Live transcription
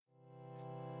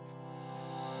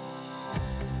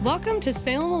Welcome to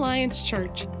Salem Alliance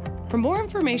Church. For more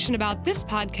information about this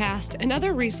podcast and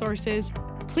other resources,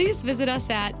 please visit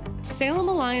us at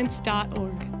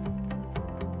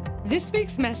salemalliance.org. This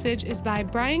week's message is by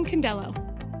Brian Condello.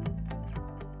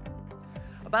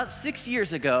 About 6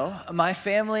 years ago, my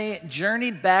family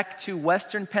journeyed back to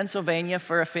Western Pennsylvania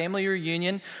for a family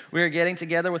reunion. We were getting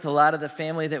together with a lot of the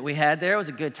family that we had there. It was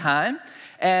a good time.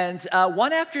 And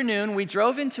one afternoon, we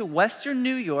drove into Western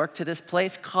New York to this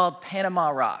place called Panama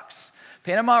Rocks.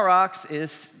 Panama Rocks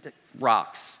is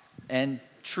rocks and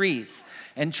trees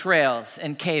and trails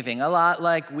and caving, a lot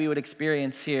like we would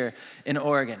experience here in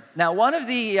Oregon. Now, one of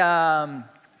the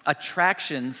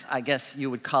attractions, I guess you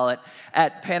would call it,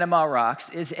 at Panama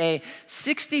Rocks is a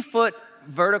 60-foot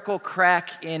vertical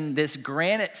crack in this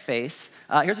granite face.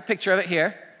 Here's a picture of it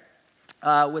here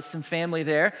with some family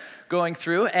there going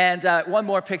through. And one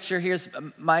more picture. Here's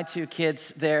my two kids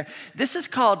there. This is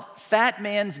called Fat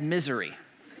Man's Misery.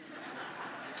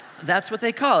 That's what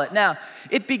they call it. Now,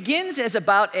 it begins as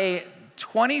about a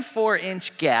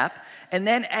 24-inch gap. And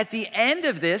then at the end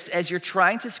of this, as you're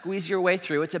trying to squeeze your way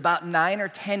through, it's about 9 or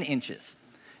 10 inches.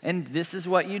 And this is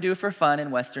what you do for fun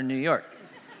in Western New York.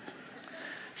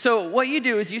 So what you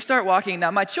do is you start walking.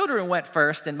 Now, my children went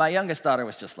first, and my youngest daughter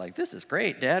was just like, "This is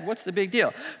great, Dad. What's the big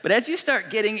deal?" But as you start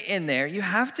getting in there, you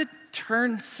have to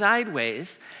turn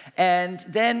sideways, and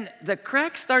then the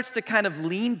crack starts to kind of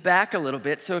lean back a little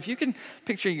bit. So if you can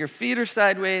picture your feet are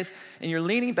sideways, and you're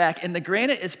leaning back, and the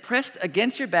granite is pressed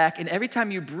against your back, and every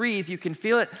time you breathe, you can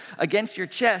feel it against your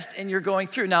chest, and you're going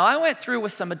through. Now, I went through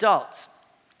with some adults,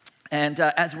 and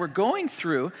as we're going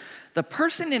through, the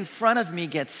person in front of me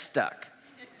gets stuck.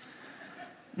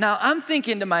 Now, I'm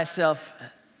thinking to myself,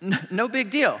 no big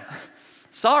deal.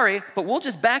 Sorry, but we'll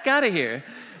just back out of here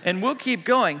and we'll keep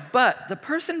going. But the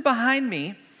person behind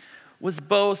me was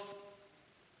both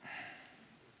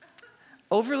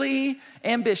overly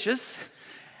ambitious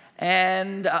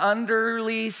and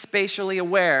underly spatially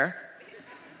aware,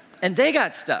 and they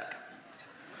got stuck.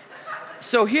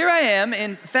 So here I am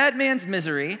in Fat Man's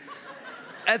Misery,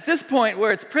 at this point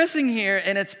where it's pressing here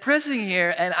and it's pressing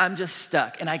here, and I'm just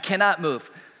stuck and I cannot move.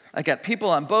 I got people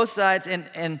on both sides,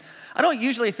 and I don't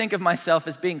usually think of myself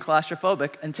as being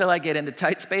claustrophobic until I get into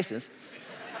tight spaces.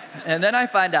 And then I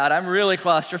find out I'm really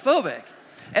claustrophobic.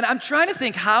 And I'm trying to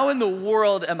think, how in the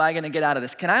world am I gonna get out of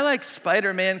this? Can I like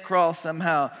Spider-Man crawl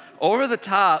somehow over the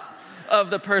top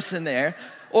of the person there?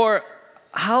 Or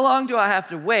how long do I have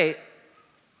to wait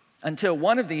until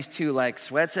one of these two like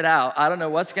sweats it out? I don't know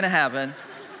what's gonna happen,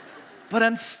 but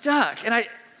I'm stuck. And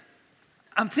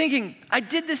I'm thinking, I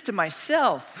did this to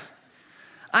myself.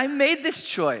 I made this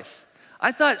choice.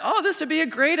 I thought, oh, this would be a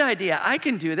great idea. I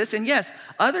can do this. And yes,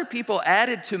 other people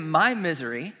added to my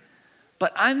misery,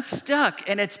 but I'm stuck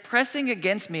and it's pressing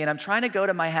against me and I'm trying to go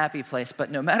to my happy place.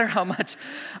 But no matter how much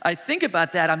I think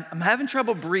about that, I'm having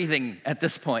trouble breathing at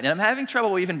this point. And I'm having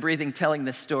trouble even breathing telling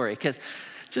this story because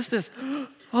just this,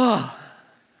 oh.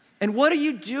 And what do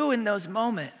you do in those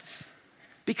moments?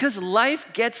 Because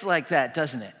life gets like that,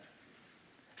 doesn't it?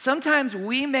 Sometimes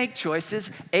we make choices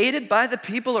aided by the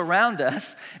people around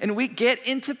us, and we get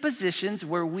into positions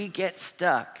where we get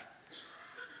stuck.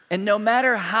 And no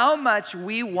matter how much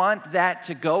we want that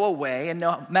to go away, and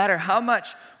no matter how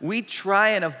much we try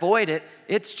and avoid it,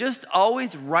 it's just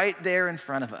always right there in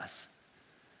front of us.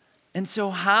 And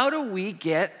so how do we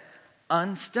get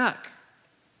unstuck?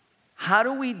 How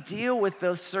do we deal with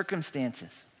those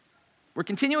circumstances? We're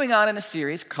continuing on in a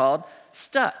series called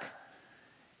Stuck.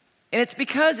 And it's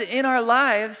because in our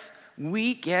lives,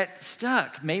 we get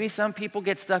stuck. Maybe some people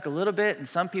get stuck a little bit, and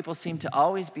some people seem to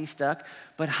always be stuck.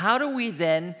 But how do we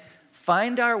then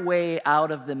find our way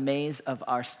out of the maze of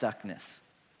our stuckness?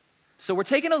 So we're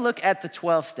taking a look at the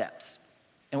 12 steps.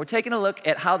 And we're taking a look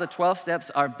at how the 12 steps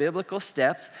are biblical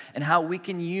steps and how we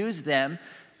can use them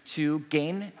to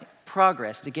gain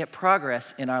progress, to get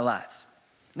progress in our lives.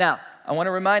 Now, I want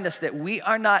to remind us that we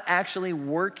are not actually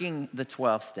working the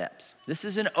 12 steps. This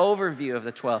is an overview of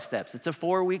the 12 steps. It's a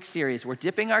 4-week series. We're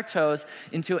dipping our toes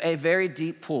into a very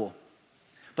deep pool.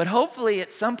 But hopefully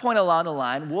at some point along the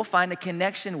line, we'll find a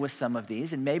connection with some of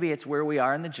these, and maybe it's where we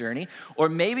are in the journey, or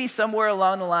maybe somewhere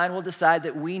along the line we'll decide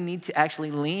that we need to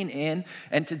actually lean in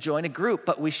and to join a group.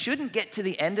 But we shouldn't get to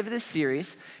the end of this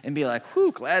series and be like,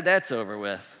 whew, glad that's over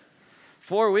with.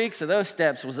 4 weeks of those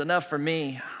steps was enough for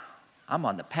me. I'm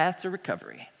on the path to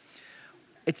recovery.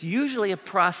 It's usually a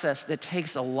process that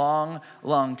takes a long,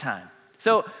 long time.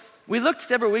 So we looked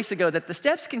several weeks ago that the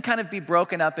steps can kind of be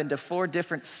broken up into 4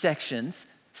 different sections.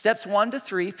 Steps 1 to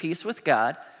 3, peace with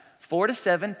God. 4 to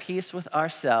 7, peace with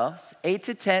ourselves. 8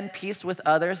 to 10, peace with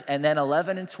others. And then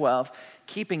 11 and 12,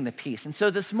 keeping the peace. And so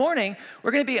this morning,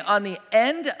 we're going to be on the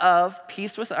end of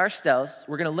peace with ourselves.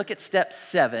 We're going to look at step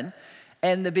 7.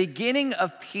 And the beginning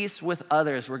of peace with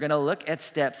others, we're going to look at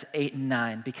steps 8 and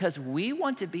 9. Because we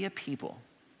want to be a people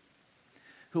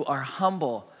who are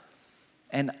humble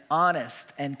and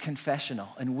honest and confessional.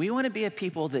 And we want to be a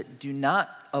people that do not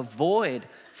avoid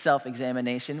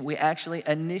self-examination. We actually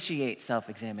initiate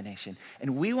self-examination.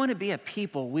 And we want to be a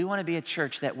people, we want to be a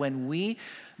church that when we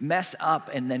mess up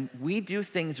and then we do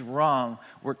things wrong,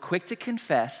 we're quick to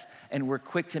confess and we're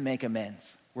quick to make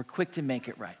amends. We're quick to make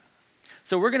it right.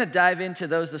 So we're going to dive into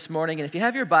those this morning. And if you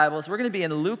have your Bibles, we're going to be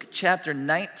in Luke chapter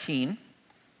 19.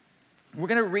 We're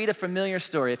going to read a familiar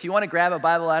story. If you want to grab a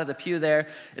Bible out of the pew there,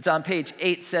 it's on page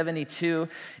 872.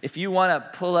 If you want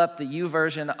to pull up the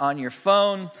YouVersion on your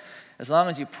phone, as long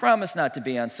as you promise not to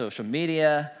be on social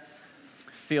media,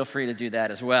 feel free to do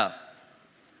that as well.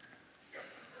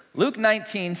 Luke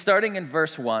 19, starting in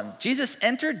verse 1. Jesus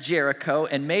entered Jericho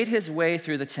and made his way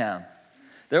through the town.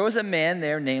 There was a man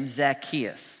there named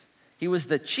Zacchaeus. He was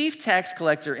the chief tax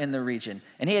collector in the region,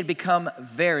 and he had become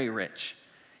very rich.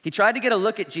 He tried to get a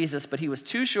look at Jesus, but he was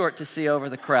too short to see over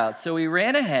the crowd. So he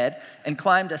ran ahead and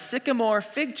climbed a sycamore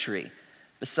fig tree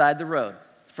beside the road,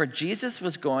 for Jesus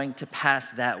was going to pass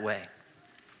that way.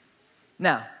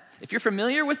 Now, if you're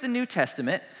familiar with the New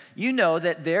Testament, you know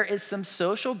that there is some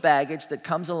social baggage that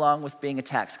comes along with being a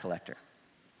tax collector.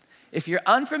 If you're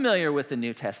unfamiliar with the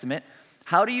New Testament,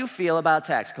 how do you feel about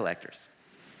tax collectors?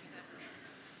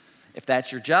 If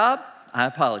that's your job, I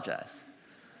apologize.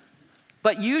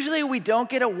 But usually we don't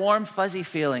get a warm, fuzzy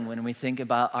feeling when we think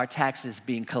about our taxes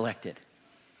being collected.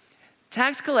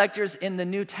 Tax collectors in the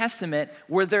New Testament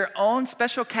were their own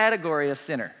special category of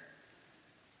sinner.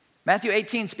 Matthew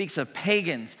 18 speaks of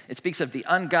pagans, it speaks of the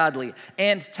ungodly,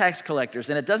 and tax collectors.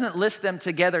 And it doesn't list them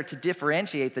together to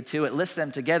differentiate the two. It lists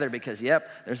them together because,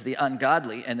 there's the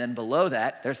ungodly, and then below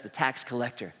that, there's the tax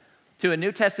collector. To a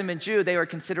New Testament Jew, they were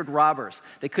considered robbers.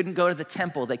 They couldn't go to the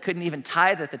temple. They couldn't even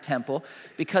tithe at the temple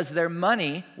because their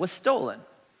money was stolen.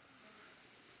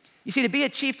 You see, to be a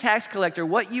chief tax collector,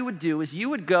 what you would do is you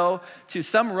would go to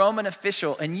some Roman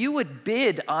official and you would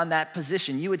bid on that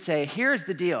position. You would say, here's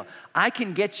the deal. I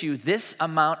can get you this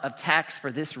amount of tax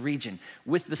for this region.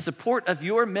 With the support of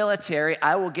your military,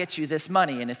 I will get you this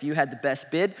money. And if you had the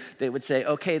best bid, they would say,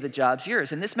 okay, the job's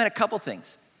yours. And this meant a couple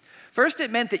things. First,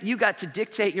 it meant that you got to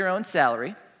dictate your own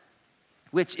salary,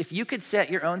 which if you could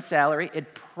set your own salary,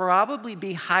 it'd probably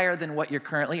be higher than what you're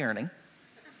currently earning.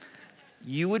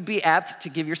 You would be apt to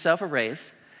give yourself a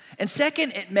raise. And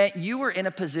second, it meant you were in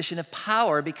a position of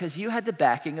power because you had the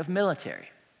backing of military.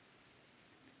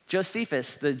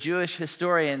 Josephus, the Jewish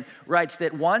historian, writes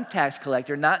that one tax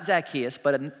collector, not Zacchaeus,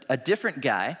 but a different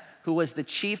guy who was the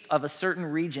chief of a certain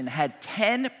region, had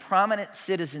 10 prominent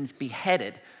citizens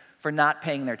beheaded for not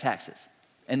paying their taxes.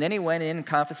 And then he went in and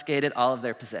confiscated all of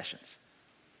their possessions.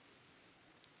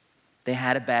 They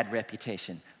had a bad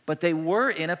reputation, but they were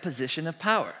in a position of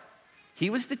power. He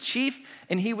was the chief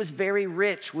and he was very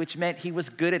rich, which meant he was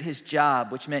good at his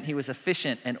job, which meant he was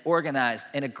efficient and organized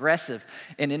and aggressive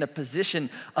and in a position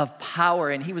of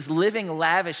power. And he was living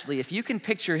lavishly. If you can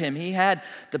picture him, he had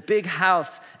the big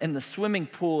house and the swimming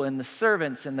pool and the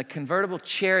servants and the convertible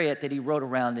chariot that he rode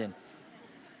around in.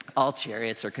 All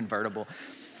chariots are convertible.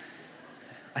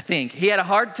 I think. He had a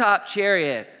hardtop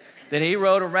chariot that he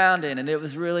rode around in, and it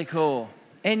was really cool.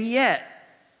 And yet,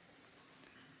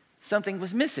 something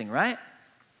was missing, right?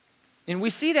 And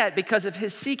we see that because of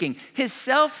his seeking. His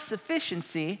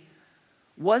self-sufficiency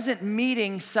wasn't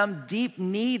meeting some deep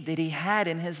need that he had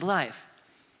in his life.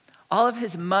 All of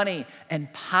his money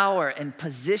and power and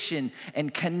position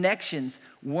and connections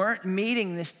weren't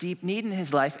meeting this deep need in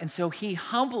his life, and so he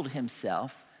humbled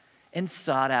himself and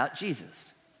sought out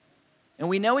Jesus. And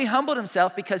we know he humbled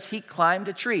himself because he climbed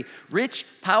a tree. Rich,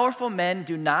 powerful men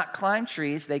do not climb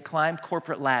trees, they climb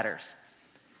corporate ladders.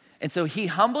 And so he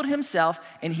humbled himself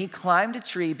and he climbed a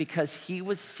tree because he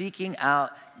was seeking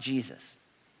out Jesus.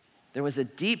 There was a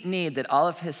deep need that all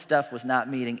of his stuff was not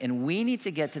meeting, and we need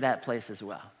to get to that place as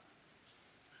well.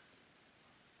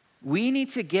 We need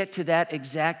to get to that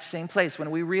exact same place when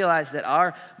we realize that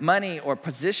our money or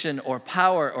position or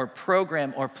power or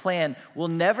program or plan will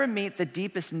never meet the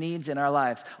deepest needs in our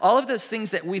lives. All of those things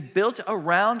that we've built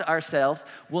around ourselves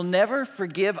will never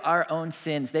forgive our own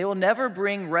sins. They will never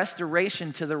bring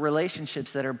restoration to the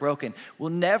relationships that are broken, will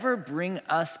never bring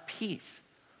us peace.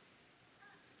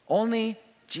 Only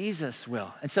Jesus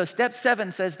will. And so step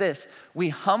 7 says this: we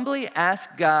humbly ask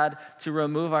God to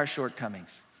remove our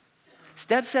shortcomings.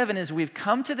 Step 7 is we've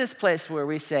come to this place where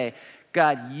we say,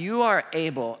 God, you are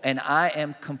able and I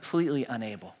am completely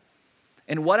unable.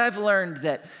 And what I've learned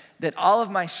that all of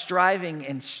my striving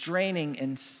and straining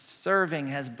and serving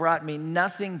has brought me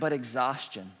nothing but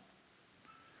exhaustion.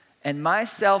 And my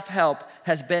self-help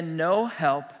has been no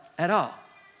help at all.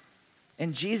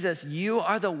 And Jesus, you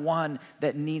are the one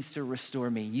that needs to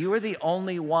restore me. You are the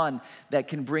only one that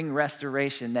can bring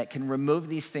restoration, that can remove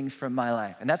these things from my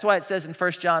life. And that's why it says in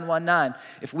 1 John 1:9,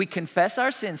 if we confess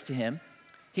our sins to him,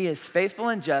 he is faithful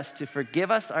and just to forgive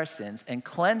us our sins and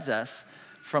cleanse us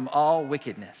from all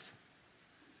wickedness.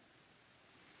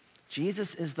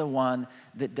 Jesus is the one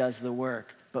that does the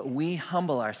work, but we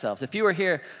humble ourselves. If you were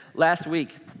here last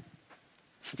week,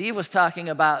 Steve was talking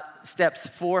about steps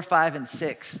 4, 5, and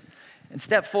 6. And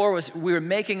step 4 was we were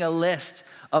making a list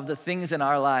of the things in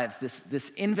our lives,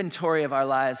 this inventory of our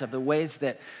lives, of the ways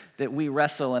that we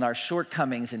wrestle and our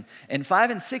shortcomings. And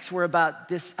 5 and 6 were about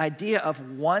this idea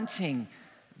of wanting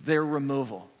their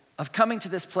removal, of coming to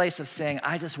this place of saying,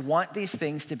 I just want these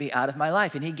things to be out of my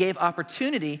life. And he gave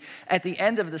opportunity at the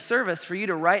end of the service for you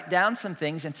to write down some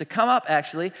things and to come up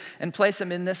actually and place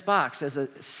them in this box as a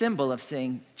symbol of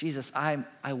saying, Jesus, I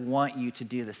want you to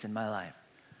do this in my life.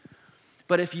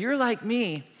 But if you're like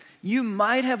me, you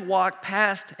might have walked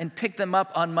past and picked them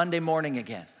up on Monday morning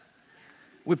again.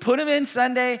 We put them in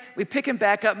Sunday, we pick them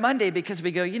back up Monday because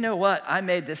we go, you know what? I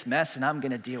made this mess and I'm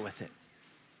going to deal with it.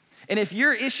 And if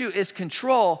your issue is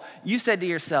control, you said to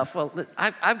yourself, well,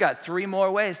 I've got 3 more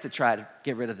ways to try to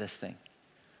get rid of this thing.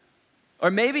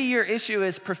 Or maybe your issue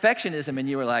is perfectionism and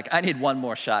you were like, I need one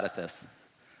more shot at this.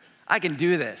 I can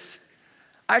do this.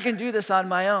 I can do this on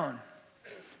my own.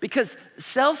 Because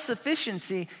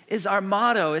self-sufficiency is our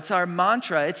motto, it's our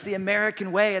mantra, it's the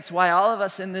American way. It's why all of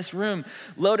us in this room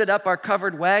loaded up our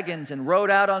covered wagons and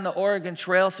rode out on the Oregon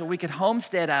Trail so we could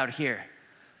homestead out here.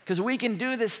 Because we can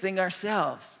do this thing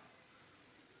ourselves.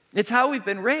 It's how we've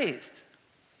been raised.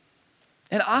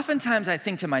 And oftentimes I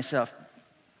think to myself,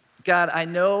 God, I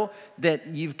know that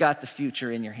you've got the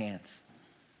future in your hands.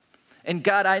 And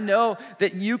God, I know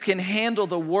that you can handle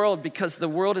the world because the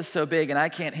world is so big and I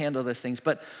can't handle those things.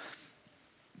 But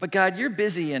God, you're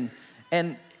busy and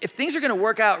if things are going to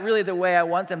work out really the way I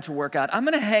want them to work out, I'm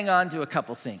going to hang on to a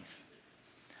couple things.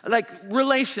 Like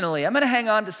relationally, I'm going to hang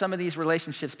on to some of these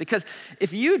relationships because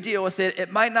if you deal with it,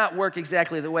 it might not work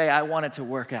exactly the way I want it to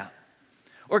work out.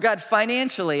 Or God,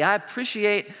 financially, I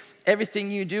appreciate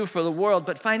everything you do for the world,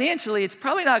 but financially, it's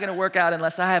probably not going to work out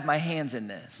unless I have my hands in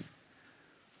this.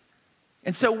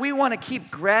 And so we want to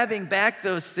keep grabbing back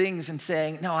those things and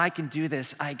saying, no, I can do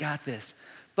this, I got this.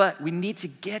 But we need to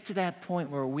get to that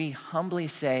point where we humbly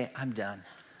say, I'm done.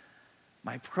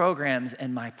 My programs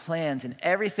and my plans and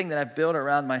everything that I've built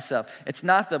around myself, it's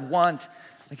not the want,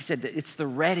 like I said, it's the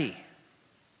ready.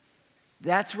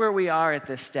 That's where we are at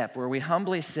this step, where we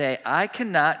humbly say, I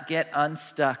cannot get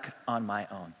unstuck on my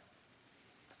own.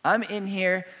 I'm in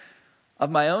here of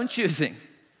my own choosing.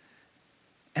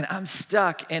 And I'm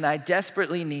stuck, and I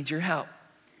desperately need your help.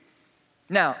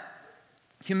 Now,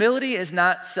 humility is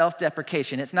not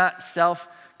self-deprecation. It's not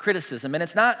self-criticism. And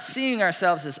it's not seeing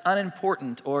ourselves as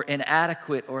unimportant or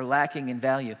inadequate or lacking in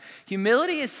value.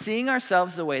 Humility is seeing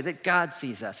ourselves the way that God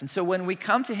sees us. And so when we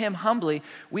come to him humbly,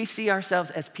 we see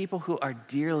ourselves as people who are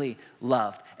dearly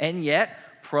loved and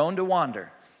yet prone to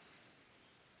wander.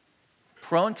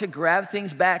 Prone to grab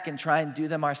things back and try and do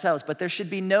them ourselves. But there should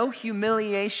be no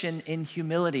humiliation in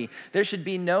humility. There should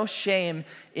be no shame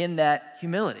in that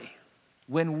humility.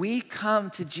 When we come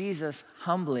to Jesus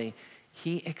humbly,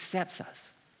 he accepts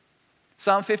us.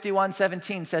 Psalm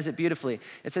 51:17 says it beautifully.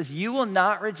 It says, you will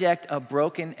not reject a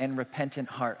broken and repentant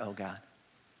heart, O God.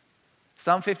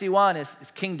 Psalm 51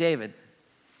 is King David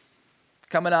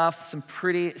coming off some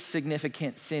pretty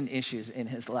significant sin issues in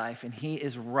his life. And he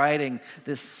is writing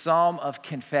this psalm of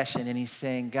confession. And he's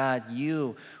saying, God,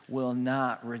 you will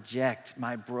not reject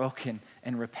my broken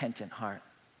and repentant heart.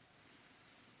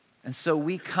 And so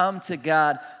we come to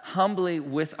God humbly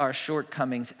with our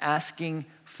shortcomings, asking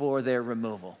for their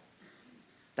removal.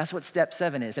 That's what step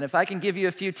 7 is. And if I can give you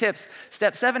a few tips,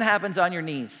 step 7 happens on your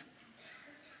knees.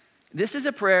 This is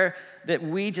a prayer that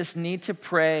we just need to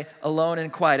pray alone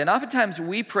and quiet. And oftentimes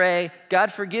we pray,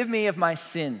 God, forgive me of my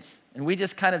sins. And we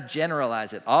just kind of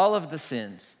generalize it, all of the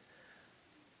sins.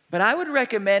 But I would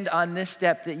recommend on this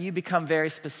step that you become very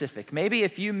specific. Maybe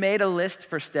if you made a list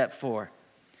for step 4,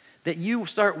 that you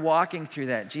start walking through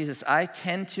that. Jesus, I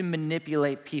tend to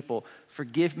manipulate people.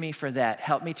 Forgive me for that.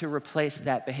 Help me to replace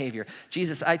that behavior.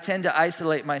 Jesus, I tend to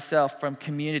isolate myself from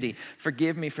community.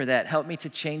 Forgive me for that. Help me to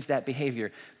change that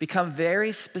behavior. Become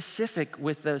very specific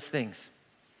with those things.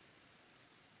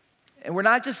 And we're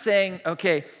not just saying,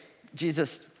 okay,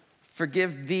 Jesus,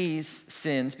 forgive these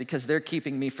sins because they're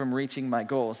keeping me from reaching my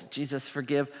goals. Jesus,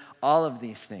 forgive all of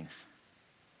these things.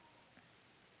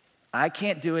 I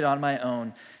can't do it on my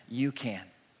own. You can.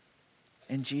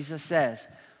 And Jesus says,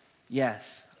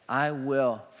 yes, I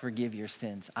will forgive your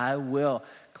sins. I will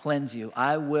cleanse you.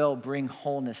 I will bring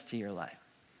wholeness to your life.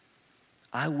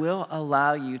 I will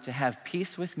allow you to have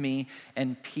peace with me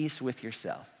and peace with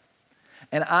yourself.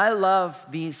 And I love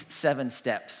these 7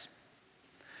 steps.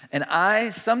 And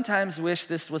I sometimes wish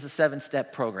this was a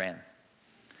 7-step program.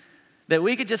 That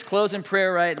we could just close in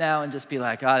prayer right now and just be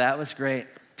like, oh, that was great.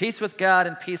 Peace with God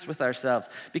and peace with ourselves.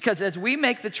 Because as we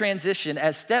make the transition,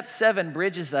 as step 7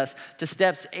 bridges us to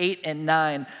steps 8 and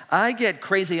 9, I get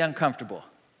crazy uncomfortable.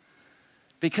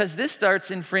 Because this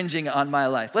starts infringing on my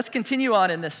life. Let's continue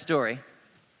on in this story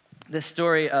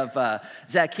of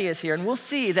Zacchaeus here. And we'll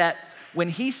see that when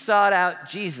he sought out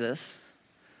Jesus,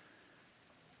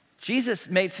 Jesus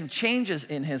made some changes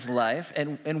in his life.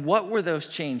 And what were those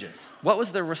changes? What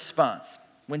was the response?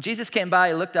 When Jesus came by,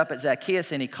 he looked up at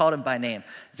Zacchaeus and he called him by name.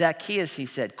 Zacchaeus, he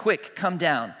said, quick, come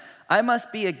down. I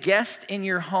must be a guest in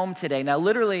your home today. Now,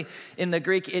 literally in the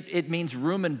Greek, it means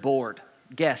room and board.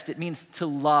 Guest, it means to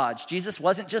lodge. Jesus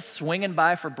wasn't just swinging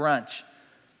by for brunch.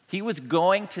 He was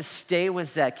going to stay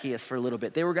with Zacchaeus for a little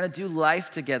bit. They were going to do life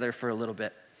together for a little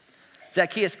bit.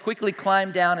 Zacchaeus quickly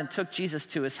climbed down and took Jesus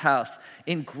to his house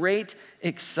in great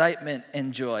excitement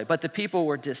and joy. But the people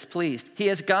were displeased. He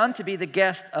has gone to be the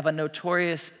guest of a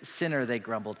notorious sinner, they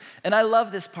grumbled. And I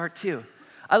love this part too.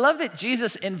 I love that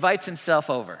Jesus invites himself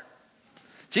over.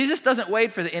 Jesus doesn't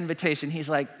wait for the invitation. He's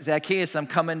like, Zacchaeus, I'm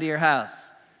coming to your house.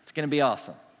 It's going to be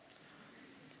awesome.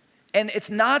 And it's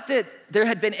not that there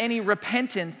had been any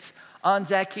repentance on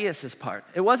Zacchaeus' part.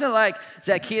 It wasn't like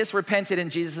Zacchaeus repented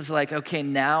and Jesus is like, okay,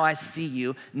 now I see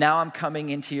you. Now I'm coming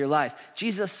into your life.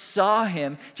 Jesus saw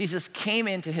him. Jesus came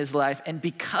into his life. And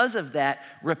because of that,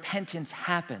 repentance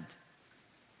happened.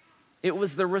 It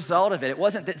was the result of it. It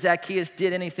wasn't that Zacchaeus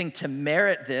did anything to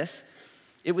merit this.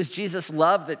 It was Jesus'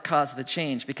 love that caused the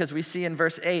change. Because we see in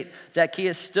verse 8,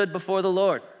 Zacchaeus stood before the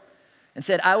Lord and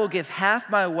said, I will give half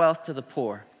my wealth to the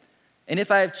poor. And if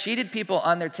I have cheated people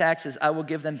on their taxes, I will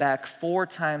give them back 4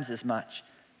 times as much.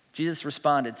 Jesus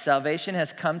responded, salvation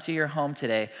has come to your home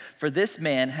today, for this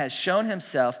man has shown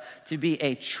himself to be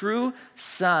a true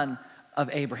son of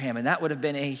Abraham. And that would have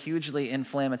been a hugely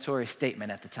inflammatory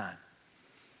statement at the time.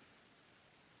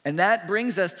 And that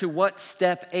brings us to what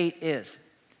step 8 is.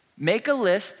 Make a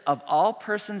list of all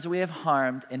persons we have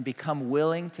harmed and become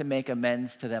willing to make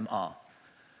amends to them all.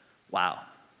 Wow.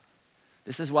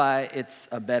 This is why it's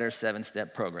a better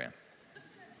 7-step program.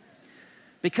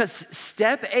 Because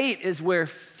step 8 is where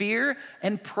fear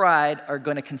and pride are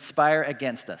going to conspire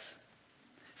against us.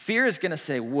 Fear is going to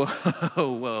say,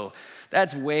 whoa,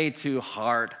 that's way too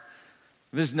hard.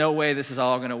 There's no way this is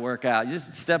all going to work out. You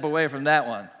just step away from that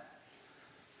one.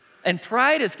 And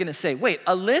pride is going to say, wait,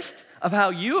 a list of how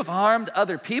you have harmed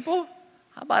other people?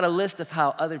 How about a list of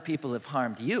how other people have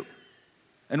harmed you?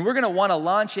 And we're going to want to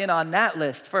launch in on that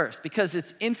list first because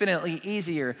it's infinitely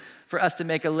easier for us to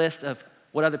make a list of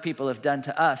what other people have done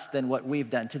to us than what we've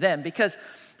done to them, because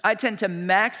I tend to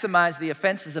maximize the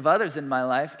offenses of others in my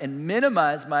life and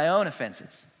minimize my own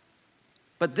offenses.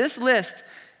 But this list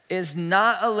is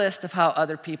not a list of how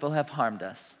other people have harmed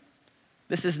us.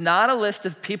 This is not a list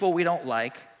of people we don't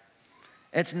like.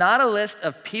 It's not a list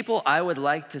of people I would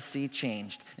like to see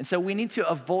changed. And so we need to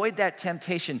avoid that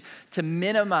temptation to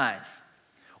minimize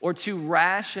or to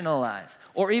rationalize,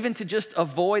 or even to just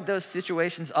avoid those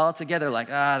situations altogether, like,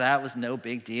 that was no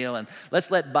big deal, and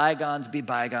let's let bygones be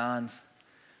bygones.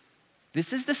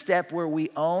 This is the step where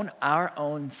we own our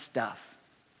own stuff.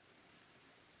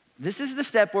 This is the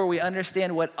step where we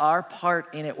understand what our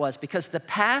part in it was, because the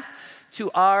path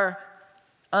to our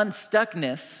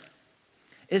unstuckness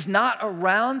is not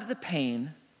around the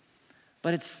pain,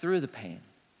 but it's through the pain.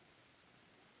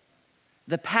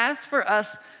 The path for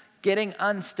us getting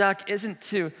unstuck isn't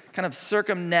to kind of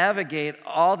circumnavigate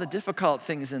all the difficult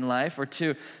things in life or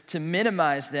to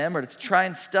minimize them or to try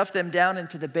and stuff them down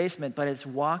into the basement, but it's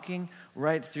walking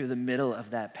right through the middle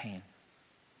of that pain.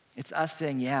 It's us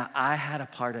saying, yeah, I had a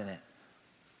part in it.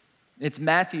 It's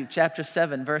Matthew chapter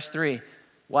 7, verse 3.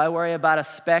 Why worry about a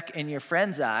speck in your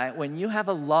friend's eye when you have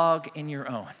a log in your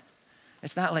own?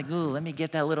 It's not like, ooh, let me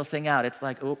get that little thing out. It's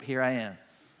like, oop, here I am.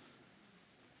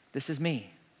 This is me.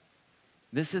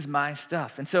 This is my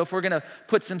stuff. And so if we're going to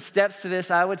put some steps to this,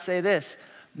 I would say this.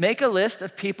 Make a list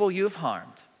of people you've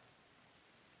harmed.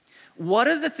 What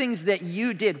are the things that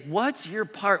you did? What's your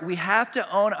part? We have to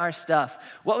own our stuff.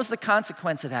 What was the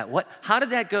consequence of that? How did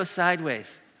that go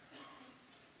sideways?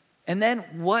 And then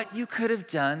what you could have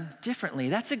done differently.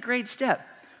 That's a great step.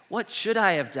 What should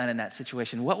I have done in that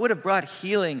situation? What would have brought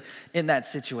healing in that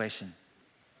situation?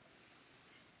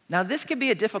 Now, this could be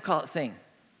a difficult thing.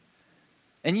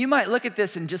 And you might look at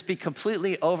this and just be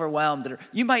completely overwhelmed. Or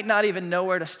you might not even know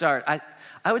where to start.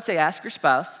 I would say ask your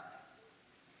spouse.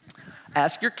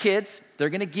 Ask your kids. They're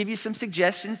going to give you some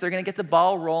suggestions. They're going to get the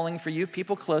ball rolling for you,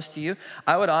 people close to you.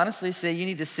 I would honestly say you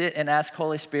need to sit and ask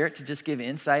Holy Spirit to just give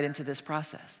insight into this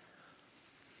process.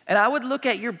 And I would look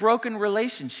at your broken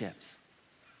relationships.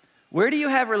 Where do you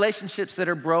have relationships that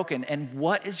are broken, and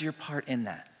what is your part in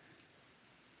that?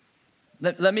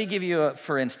 Let me give you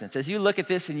for instance. As you look at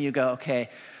this and you go, okay,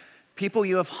 people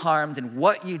you have harmed and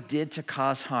what you did to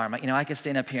cause harm. You know, I could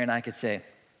stand up here and I could say,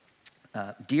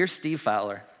 Dear Steve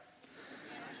Fowler,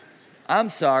 I'm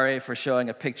sorry for showing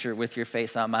a picture with your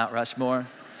face on Mount Rushmore,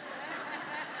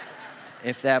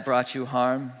 if that brought you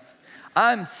harm.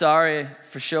 I'm sorry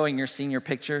for showing your senior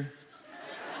picture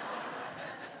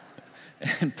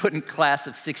and putting class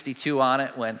of 62 on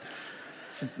it when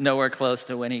it's nowhere close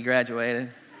to when he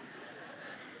graduated.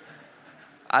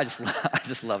 I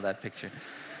just love that picture.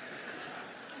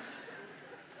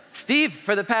 Steve,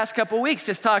 for the past couple weeks,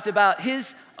 has talked about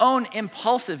his own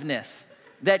impulsiveness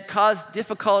that caused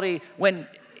difficulty when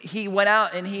he went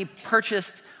out and he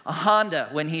purchased a Honda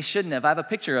when he shouldn't have. I have a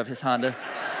picture of his Honda.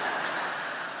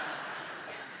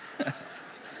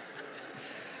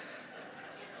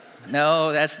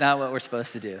 No, that's not what we're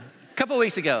supposed to do. A couple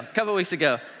weeks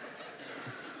ago,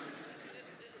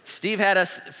 Steve had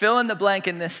us fill in the blank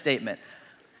in this statement.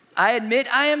 I admit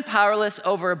I am powerless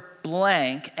over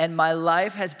blank, and my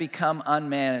life has become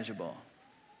unmanageable.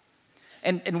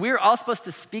 And we're all supposed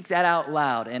to speak that out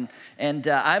loud. And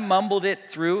I mumbled it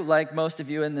through, like most of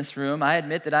you in this room. I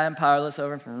admit that I am powerless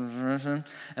over,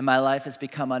 and my life has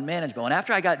become unmanageable. And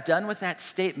after I got done with that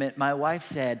statement, my wife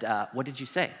said, what did you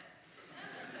say?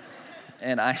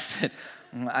 And I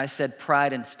said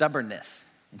pride and stubbornness.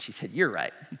 And she said, you're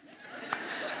right.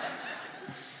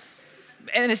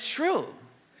 And it's true.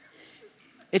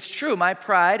 It's true. My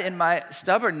pride and my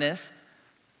stubbornness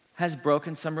has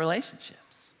broken some relationships.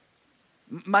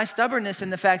 My stubbornness in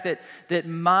the fact that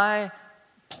my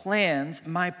plans,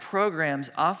 my programs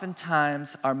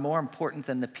oftentimes are more important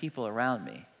than the people around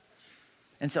me.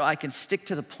 And so I can stick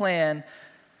to the plan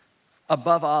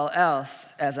above all else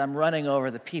as I'm running over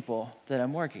the people that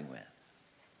I'm working with.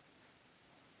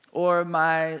 Or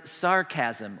my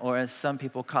sarcasm, or as some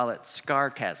people call it,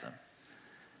 scarcasm,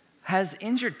 has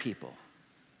injured people.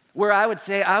 Where I would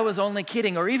say I was only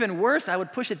kidding, or even worse, I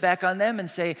would push it back on them and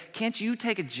say, can't you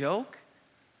take a joke?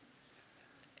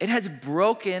 It has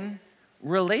broken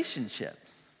relationships.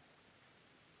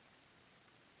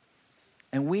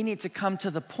 And we need to come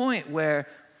to the point where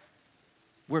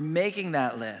we're making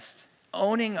that list,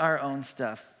 owning our own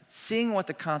stuff, seeing what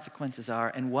the consequences are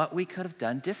and what we could have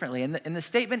done differently. And the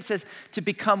statement says to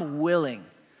become willing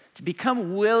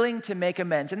to make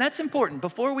amends. And that's important.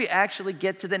 Before we actually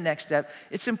get to the next step,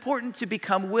 it's important to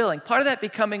become willing. Part of that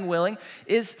becoming willing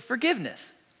is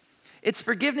forgiveness. It's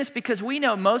forgiveness because we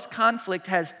know most conflict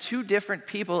has two different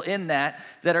people in that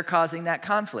are causing that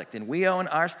conflict. And we own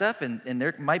our stuff, and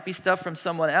there might be stuff from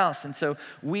someone else. And so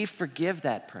we forgive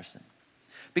that person.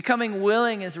 Becoming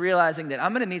willing is realizing that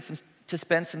I'm going to need to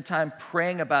spend some time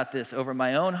praying about this over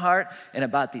my own heart and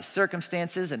about these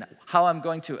circumstances and how I'm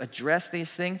going to address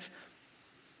these things.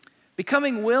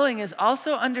 Becoming willing is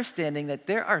also understanding that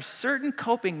there are certain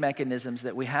coping mechanisms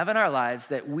that we have in our lives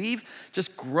that we've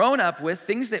just grown up with,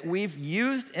 things that we've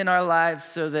used in our lives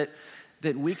so that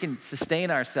we can sustain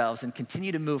ourselves and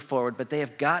continue to move forward, but they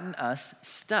have gotten us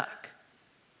stuck.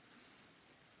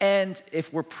 And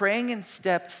if we're praying in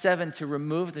step 7 to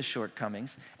remove the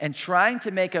shortcomings and trying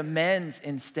to make amends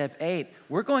in step 8,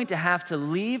 we're going to have to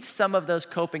leave some of those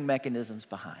coping mechanisms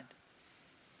behind.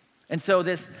 And so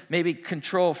this maybe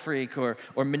control freak or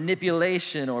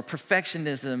manipulation or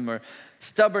perfectionism or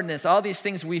stubbornness, all these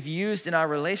things we've used in our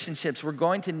relationships, we're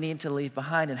going to need to leave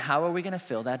behind. And how are we going to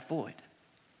fill that void?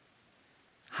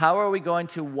 How are we going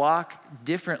to walk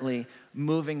differently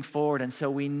moving forward? And so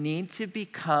we need to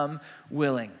become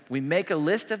willing. We make a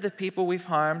list of the people we've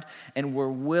harmed, and we're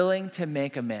willing to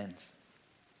make amends.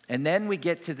 And then we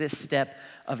get to this step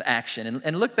of action.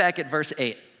 And look back at verse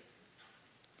 8.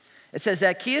 It says,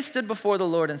 Zacchaeus stood before the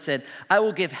Lord and said, I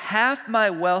will give half my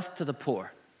wealth to the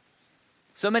poor.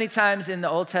 So many times in the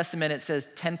Old Testament it says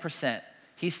 10%.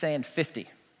 He's saying 50.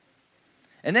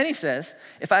 And then he says,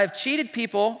 if I have cheated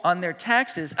people on their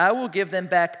taxes, I will give them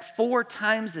back 4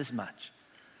 times as much.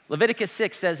 Leviticus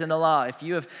 6 says in the law, if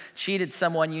you have cheated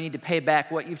someone, you need to pay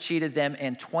back what you've cheated them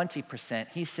and 20%.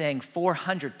 He's saying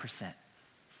 400%.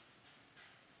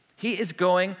 He is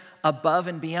going above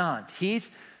and beyond. He's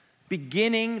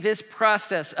beginning this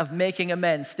process of making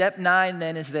amends. Step 9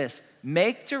 then is this: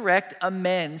 make direct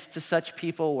amends to such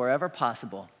people wherever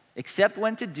possible, except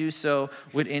when to do so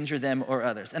would injure them or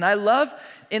others. And I love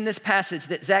in this passage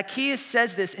that Zacchaeus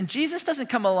says this, and Jesus doesn't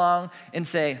come along and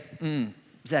say,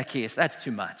 Zacchaeus, that's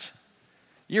too much.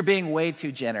 You're being way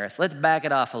too generous. Let's back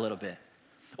it off a little bit.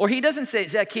 Or he doesn't say,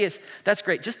 Zacchaeus, that's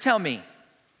great, just tell me.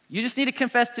 You just need to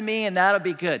confess to me and that'll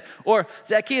be good. Or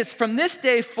Zacchaeus, from this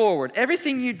day forward,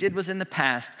 everything you did was in the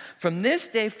past. From this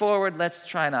day forward, let's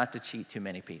try not to cheat too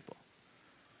many people.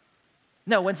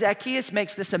 No, when Zacchaeus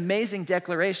makes this amazing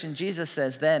declaration, Jesus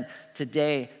says then,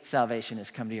 today salvation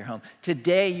has come to your home.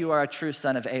 Today you are a true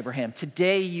son of Abraham.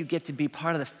 Today you get to be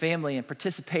part of the family and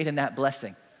participate in that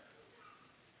blessing.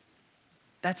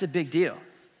 That's a big deal.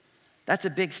 That's a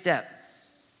big step.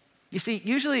 You see,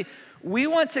 usually we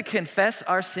want to confess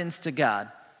our sins to God,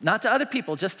 not to other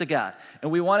people, just to God.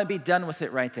 And we want to be done with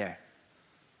it right there.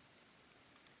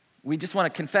 We just want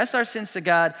to confess our sins to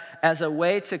God as a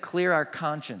way to clear our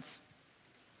conscience.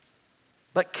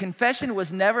 But confession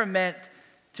was never meant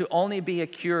to only be a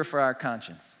cure for our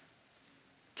conscience.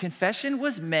 Confession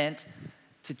was meant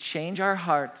to change our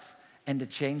hearts and to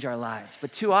change our lives.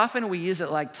 But too often we use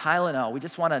it like Tylenol. We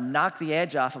just want to knock the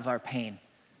edge off of our pain.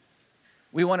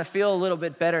 We want to feel a little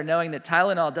bit better knowing that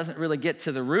Tylenol doesn't really get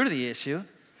to the root of the issue.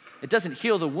 It doesn't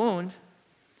heal the wound,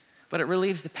 but it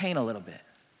relieves the pain a little bit.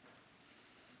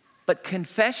 But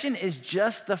confession is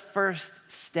just the first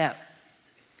step.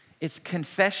 It's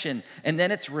confession, and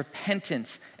then it's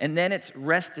repentance, and then it's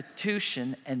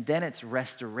restitution, and then it's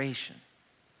restoration.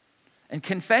 And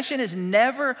confession is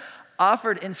never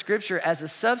offered in Scripture as a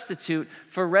substitute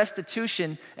for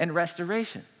restitution and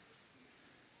restoration.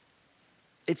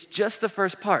 It's just the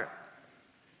first part.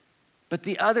 But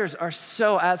the others are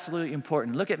so absolutely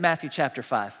important. Look at Matthew chapter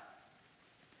 5.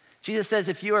 Jesus says,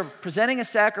 if you are presenting a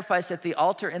sacrifice at the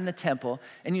altar in the temple,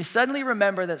 and you suddenly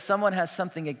remember that someone has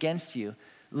something against you,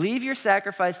 leave your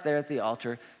sacrifice there at the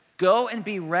altar, go and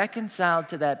be reconciled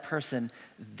to that person,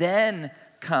 then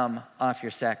come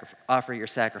offer your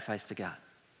sacrifice to God.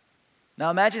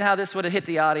 Now imagine how this would have hit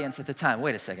the audience at the time.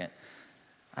 Wait a second.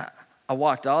 I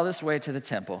walked all this way to the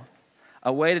temple. I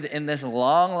waited in this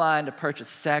long line to purchase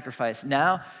a sacrifice.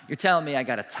 Now you're telling me I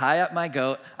got to tie up my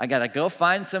goat. I got to go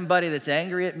find somebody that's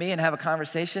angry at me and have a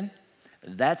conversation?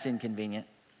 That's inconvenient.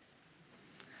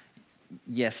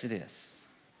 Yes, it is.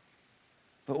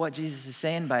 But what Jesus is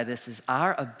saying by this is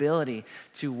our ability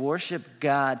to worship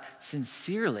God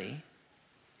sincerely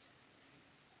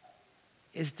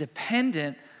is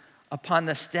dependent upon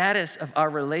the status of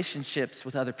our relationships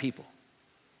with other people.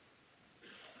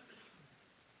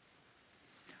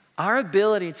 Our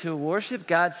ability to worship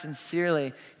God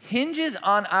sincerely hinges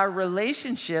on our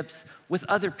relationships with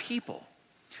other people,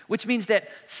 which means that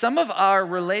some of our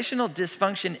relational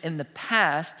dysfunction in the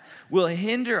past will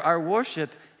hinder our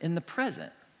worship in the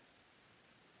present.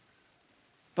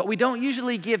 But we don't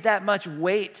usually give that much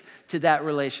weight to that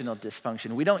relational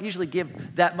dysfunction. We don't usually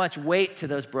give that much weight to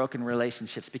those broken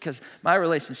relationships because my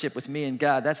relationship with me and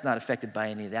God, that's not affected by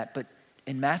any of that. But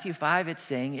in Matthew 5, it's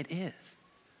saying it is.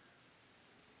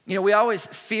 You know, we always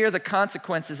fear the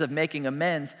consequences of making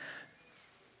amends.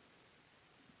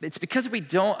 It's because we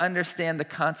don't understand the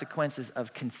consequences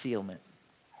of concealment.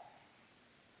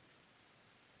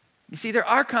 You see, there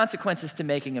are consequences to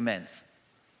making amends.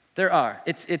 There are.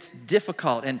 It's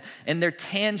difficult, and they're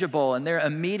tangible, and they're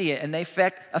immediate, and they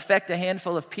affect a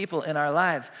handful of people in our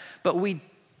lives. But we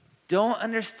don't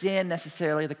understand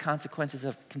necessarily the consequences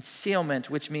of concealment,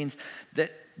 which means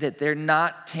that they're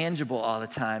not tangible all the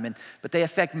time, but they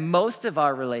affect most of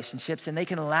our relationships, and they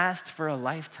can last for a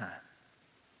lifetime.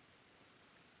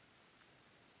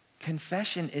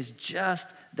 Confession is just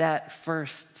that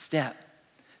first step.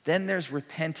 Then there's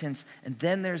repentance, and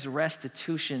then there's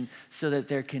restitution so that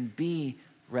there can be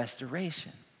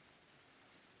restoration.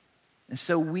 And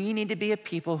so we need to be a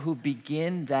people who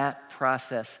begin that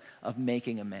process of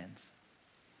making amends.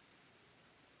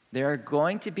 There are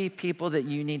going to be people that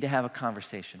you need to have a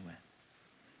conversation with.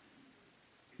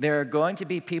 There are going to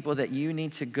be people that you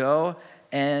need to go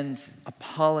and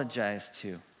apologize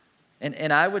to.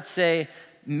 And I would say,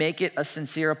 make it a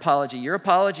sincere apology. Your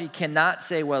apology cannot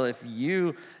say, well, if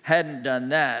you hadn't done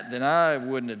that, then I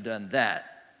wouldn't have done that.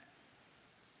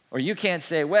 Or you can't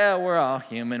say, well, we're all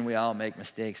human, we all make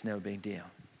mistakes, no big deal.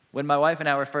 When my wife and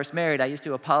I were first married, I used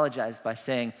to apologize by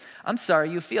saying, I'm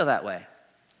sorry you feel that way.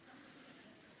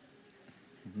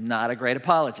 Not a great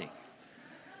apology.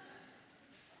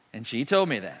 And she told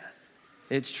me that.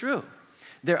 It's true.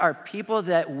 There are people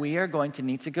that we are going to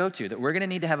need to go to, that we're going to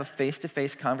need to have a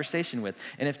face-to-face conversation with.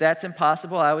 And if that's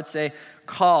impossible, I would say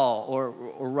call or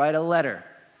write a letter.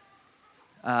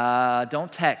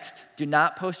 Don't text. Do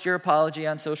not post your apology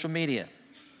on social media.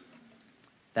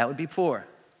 That would be poor.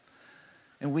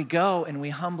 And we go and we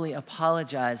humbly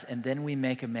apologize, and then we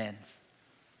make amends.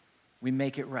 We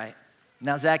make it right.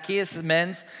 Now, Zacchaeus'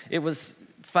 amends, it was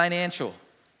financial.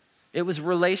 It was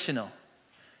relational.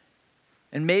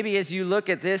 And maybe as you look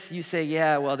at this, you say,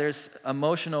 yeah, well, there's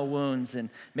emotional wounds, and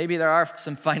maybe there are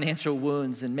some financial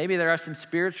wounds, and maybe there are some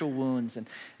spiritual wounds, and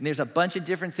there's a bunch of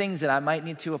different things that I might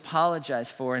need to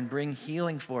apologize for and bring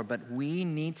healing for, but we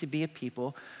need to be a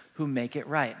people who make it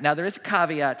right. Now, there is a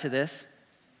caveat to this.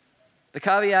 The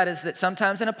caveat is that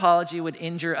sometimes an apology would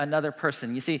injure another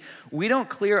person. You see, we don't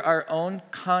clear our own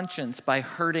conscience by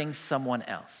hurting someone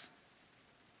else.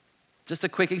 Just a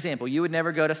quick example. You would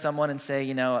never go to someone and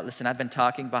say, listen, I've been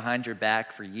talking behind your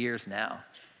back for years now.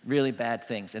 Really bad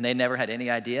things. And they never had any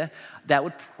idea. That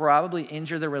would probably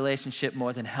injure the relationship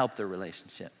more than help the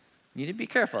relationship. You need to be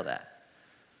careful of that.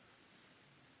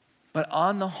 But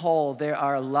on the whole, there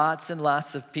are lots and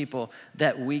lots of people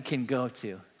that we can go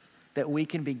to, that we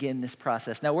can begin this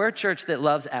process. Now, we're a church that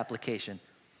loves application.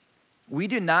 We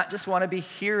do not just want to be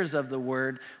hearers of the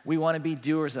word, we want to be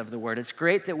doers of the word. It's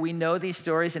great that we know these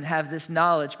stories and have this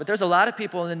knowledge, but there's a lot of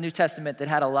people in the New Testament that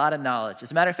had a lot of knowledge.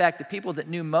 As a matter of fact, the people that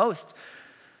knew most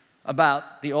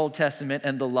about the Old Testament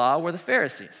and the law were the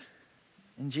Pharisees.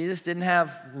 And Jesus didn't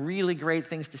have really great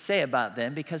things to say about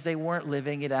them because they weren't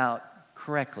living it out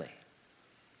correctly.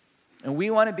 And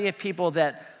we want to be a people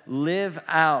that live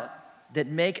out, that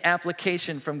make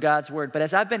application from God's word. But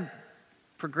as I've been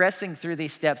progressing through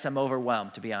these steps, I'm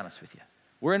overwhelmed, to be honest with you.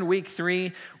 We're in week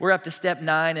 3, we're up to step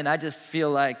 9, and I just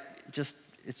feel like it's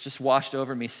just washed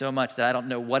over me so much that I don't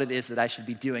know what it is that I should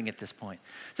be doing at this point.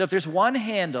 So if there's one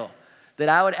handle that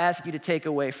I would ask you to take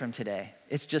away from today,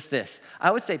 it's just this.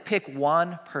 I would say pick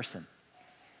one person.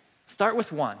 Start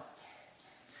with one.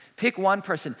 Pick one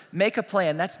person. Make a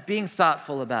plan. That's being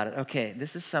thoughtful about it. Okay,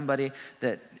 this is somebody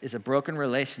that is a broken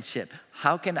relationship.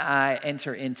 How can I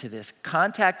enter into this?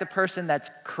 Contact the person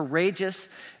that's courageous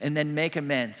and then make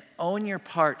amends. Own your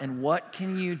part, and what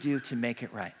can you do to make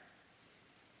it right?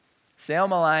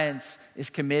 Salem Alliance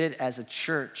is committed as a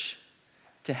church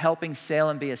to helping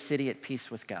Salem be a city at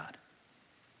peace with God.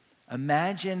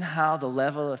 Imagine how the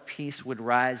level of peace would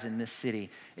rise in this city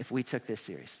if we took this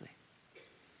seriously.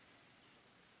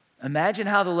 Imagine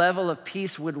how the level of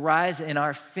peace would rise in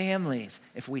our families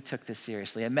if we took this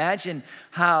seriously. Imagine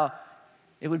how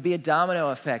it would be a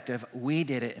domino effect if we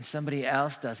did it and somebody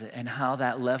else does it, and how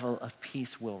that level of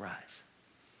peace will rise.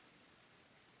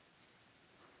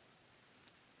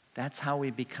 That's how we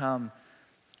become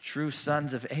true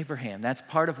sons of Abraham. That's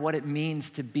part of what it means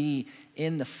to be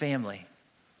in the family.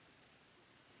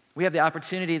 We have the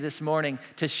opportunity this morning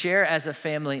to share as a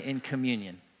family in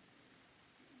communion,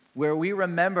 where we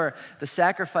remember the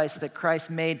sacrifice that Christ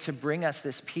made to bring us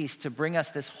this peace, to bring us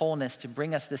this wholeness, to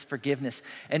bring us this forgiveness.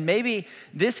 And maybe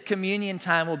this communion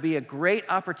time will be a great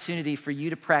opportunity for you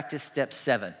to practice step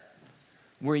 7,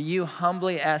 where you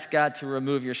humbly ask God to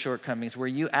remove your shortcomings, where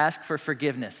you ask for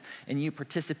forgiveness and you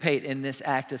participate in this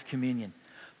act of communion.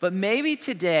 But maybe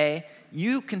today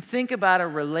you can think about a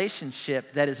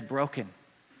relationship that is broken.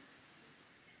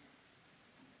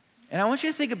 And I want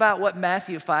you to think about what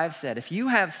Matthew 5 said. If you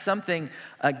have something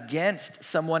against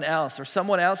someone else, or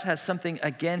someone else has something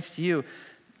against you,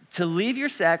 to leave your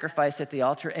sacrifice at the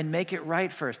altar and make it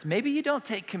right first. Maybe you don't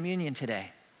take communion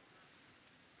today.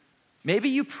 Maybe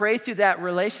you pray through that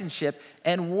relationship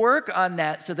and work on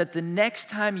that so that the next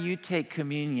time you take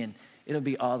communion, it'll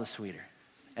be all the sweeter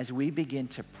as we begin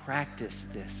to practice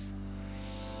this.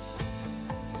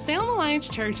 Salem Alliance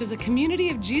Church is a community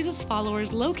of Jesus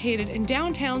followers located in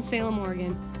downtown Salem,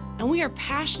 Oregon, and we are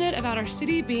passionate about our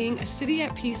city being a city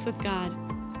at peace with God.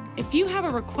 If you have a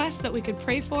request that we could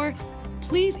pray for,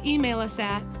 please email us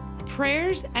at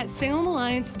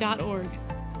prayers@salemalliance.org.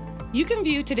 You can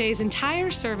view today's entire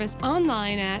service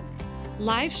online at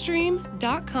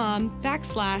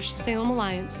livestream.com/Salem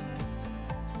Alliance.